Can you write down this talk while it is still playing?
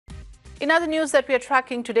In other news that we are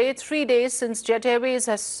tracking today, 3 days since Jet Airways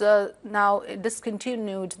has now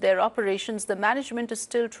discontinued their operations, the management is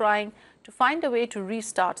still trying to find a way to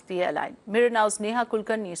restart the airline. Mirror Now's Neha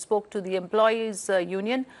Kulkarni spoke to the Employees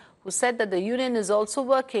Union, who said that the union is also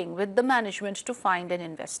working with the management to find an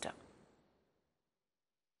investor.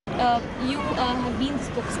 You have been the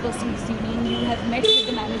spokesperson of this union, you have met with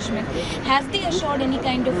the management. Has they assured any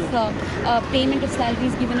kind of payment of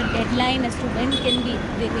salaries, given a deadline as to when can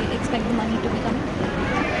they expect the money to be coming?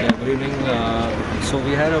 Yeah, good evening. So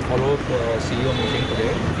we had a follow-up CEO meeting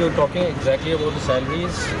today. You're talking exactly about the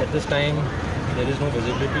salaries. At this time, there is no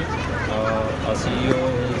visibility. Our CEO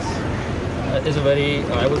is a very,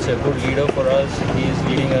 I would say, good leader for us. He is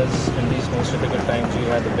leading us in these most difficult times. We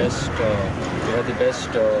had the best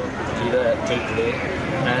leader till today.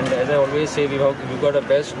 And as I always say, we've got a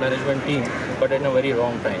best management team, but in a very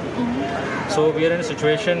wrong time. So we are in a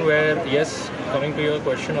situation where, yes, coming to your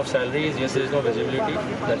question of salaries, yes, there is no visibility.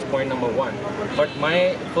 That's point number one. But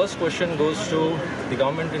my first question goes to the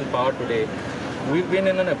government in power today. We've been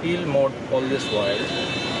in an appeal mode all this while.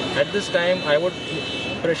 At this time, I would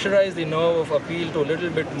pressurize the nerve of appeal to a little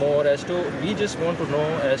bit more as to, we just want to know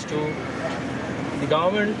as to the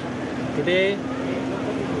government today,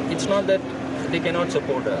 it's not that they cannot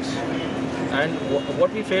support us. And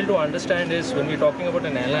what we fail to understand is, when we're talking about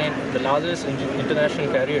an airline, the largest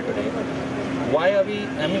international carrier today, why are we,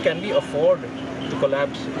 can we afford to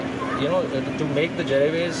collapse, to make the Jet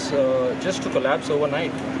Airways just to collapse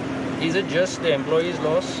overnight? Is it just the employees'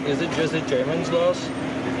 loss? Is it just the chairman's loss?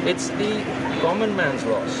 It's the common man's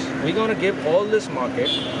loss. We're going to give all this market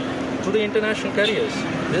to the international carriers.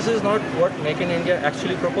 This is not what Make in India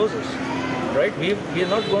actually proposes, right? We're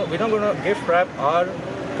not going to gift wrap our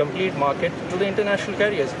complete market to the international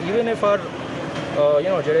carriers. Even if our,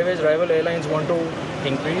 Jet Airways rival airlines want to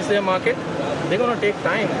increase their market, they're going to take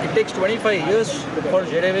time. It takes 25 years for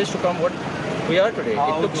Jet Airways to come what we are today.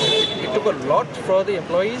 It took a lot for the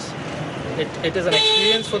employees. It is an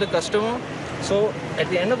experience for the customer. So at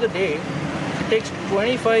the end of the day, it takes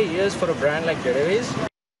 25 years for a brand like Jet Airways.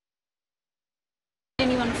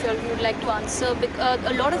 Anyone of you all would like to answer? Because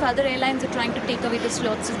a lot of other airlines are trying to take away the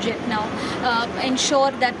slots of Jet now,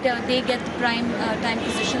 ensure that they get the prime time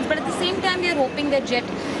positions. But at the same time, we are hoping that Jet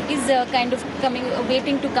is kind of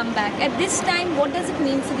waiting to come back. At this time, what does it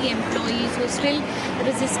mean for the employees who are still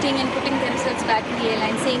resisting and putting themselves back in the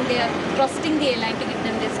airline, saying they are trusting the airline to give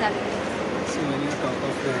them their salary? So when you talk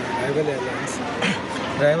of the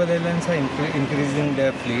rival airlines are increasing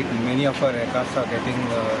their fleet. Many of our aircraft are getting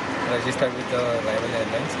registered with the rival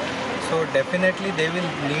airlines. So definitely they will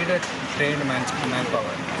need a trained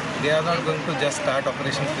manpower. They are not going to just start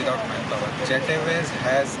operations without manpower. Jet Airways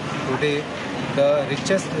has today the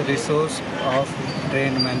richest resource of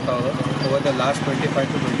trained manpower over the last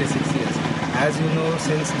 25 to 26 years. As you know,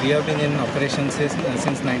 since we have been in operations since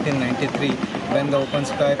 1993, when the open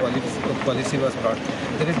sky policy was brought,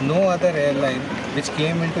 there is no other airline which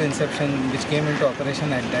came into inception, which came into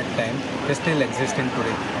operation at that time, is still existing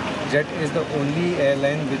today. Jet is the only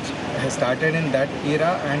airline which has started in that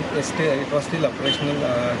era, and it was still operational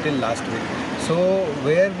till last week. So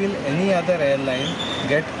where will any other airline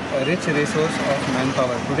get a rich resource of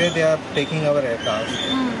manpower? Today they are taking our aircraft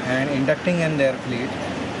and inducting in their fleet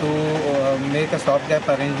to make a stopgap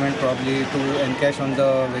arrangement, probably to encash on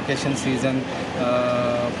the vacation season,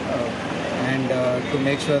 and to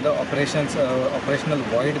make sure the operational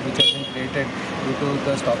void which has been created due to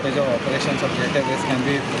the stoppage of operations of Jet Airways can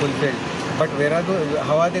be fulfilled. But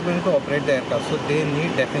how are they going to operate the aircraft? So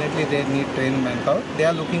definitely they need trained manpower. They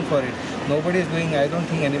are looking for it. I don't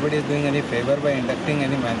think anybody is doing any favor by inducting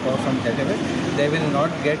any manpower from Jet Airways. They will not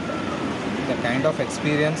get the kind of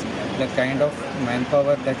experience, the kind of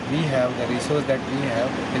manpower that we have, the resource that we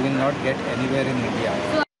have, they will not get anywhere in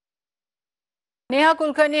India. Neha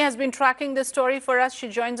Kulkarni has been tracking this story for us. She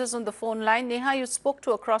joins us on the phone line. Neha, you spoke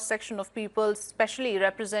to a cross-section of people, especially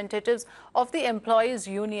representatives of the Employees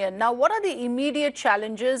Union. Now, what are the immediate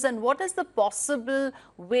challenges and what is the possible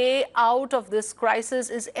way out of this crisis?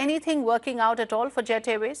 Is anything working out at all for Jet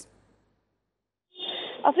Airways?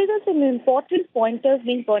 Africa, some important pointers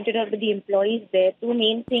being pointed out by the employees there. Two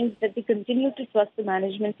main things: that they continue to trust the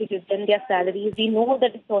management to give them their salaries. We know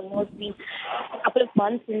that it's almost been a couple of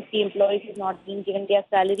months since the employees have not been given their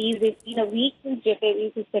salaries. It's been a week since Jet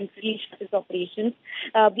Airways has temporarily shut its operations.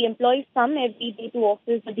 The employees come every day to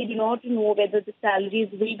office, but they do not know whether the salaries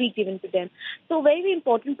will be given to them. So very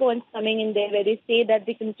important points coming in there where they say that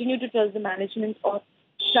they continue to trust the management of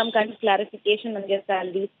some kind of clarification on their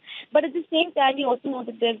salaries. But at the same time, we also know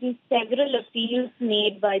that there have been several appeals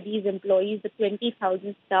made by these employees, the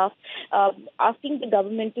 20,000 staff, asking the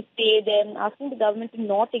government to pay them, asking the government to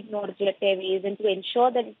not ignore Jet Airways and to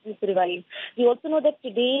ensure that it is revived. We also know that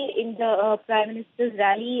today in the Prime Minister's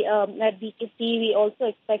rally at BKC, we also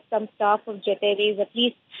expect some staff of Jet Airways, at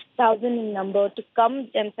least 1,000 in number, to come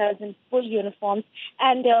themselves in full uniforms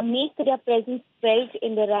and make their presence felt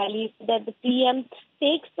in the rally so that the PM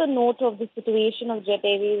takes a note of the situation of Jet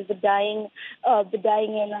Airways, the dying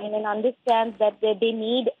airline, and understands that they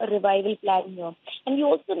need a revival plan here. And we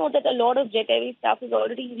also know that a lot of Jet Airways staff is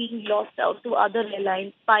already being lost out to other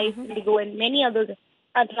airlines, Spice, Indigo, and many others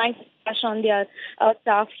are trying to cash on their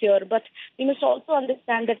staff here. But we must also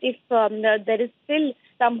understand that if there is still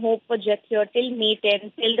some hope for Jet here till May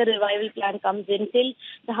 10, till the revival plan comes in, till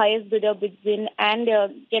the highest bidder bids in and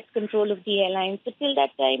gets control of the airline. So till that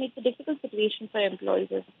time, it's a difficult situation for employees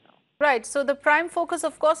as well. Right. So the prime focus,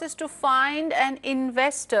 of course, is to find an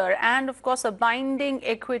investor and, of course, a binding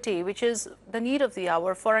equity, which is the need of the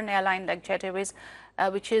hour for an airline like Jet Airways,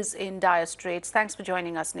 which is in dire straits. Thanks for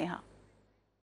joining us, Neha.